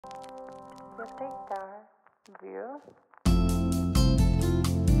Just like that view.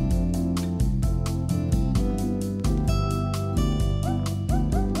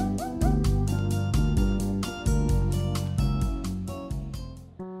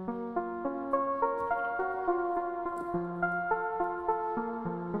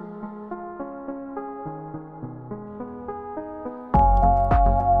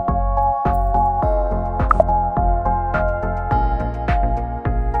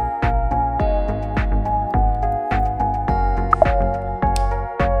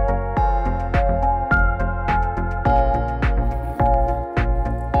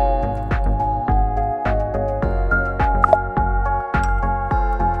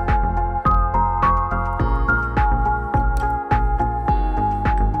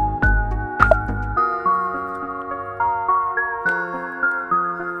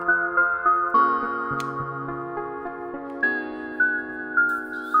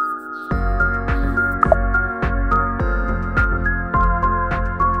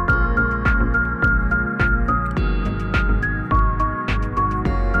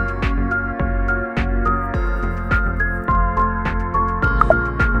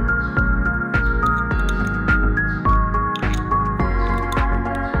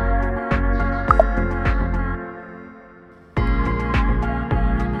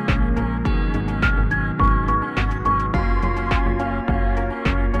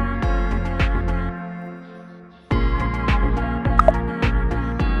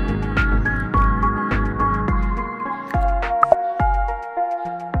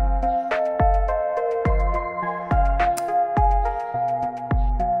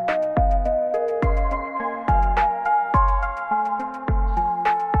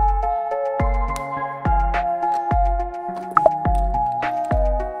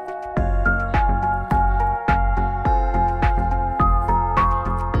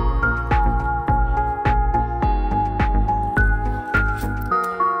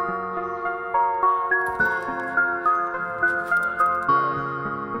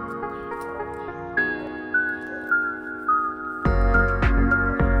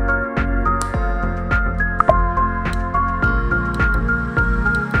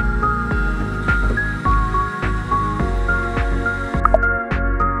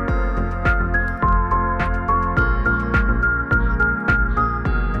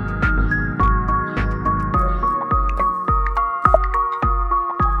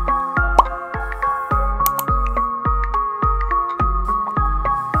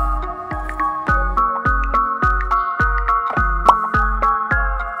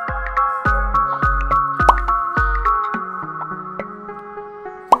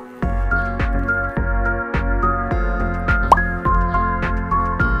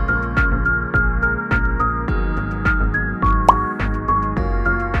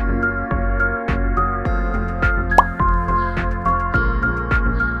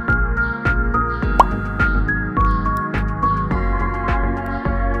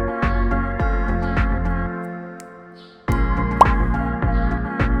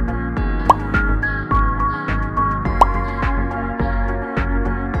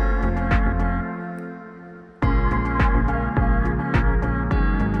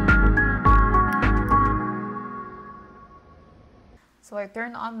 So I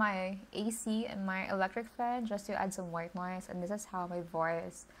turned on my AC and my electric fan just to add some white noise, and this is how my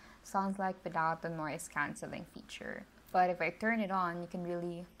voice sounds like without the noise cancelling feature. But if I turn it on, you can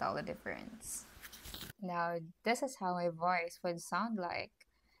really tell the difference. Now, this is how my voice would sound like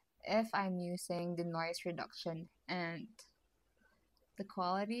if I'm using the noise reduction, and the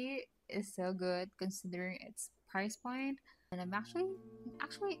quality is so good considering its price point, and I'm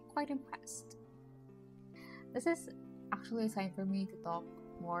actually quite impressed. This is actually a sign for me to talk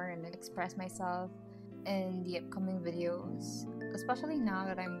more and express myself in the upcoming videos, especially now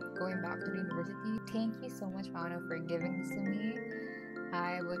that I'm going back to the university. Thank you so much, Maono, for giving this to me.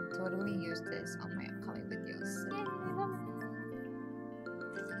 I would totally use this on my upcoming videos. Yay,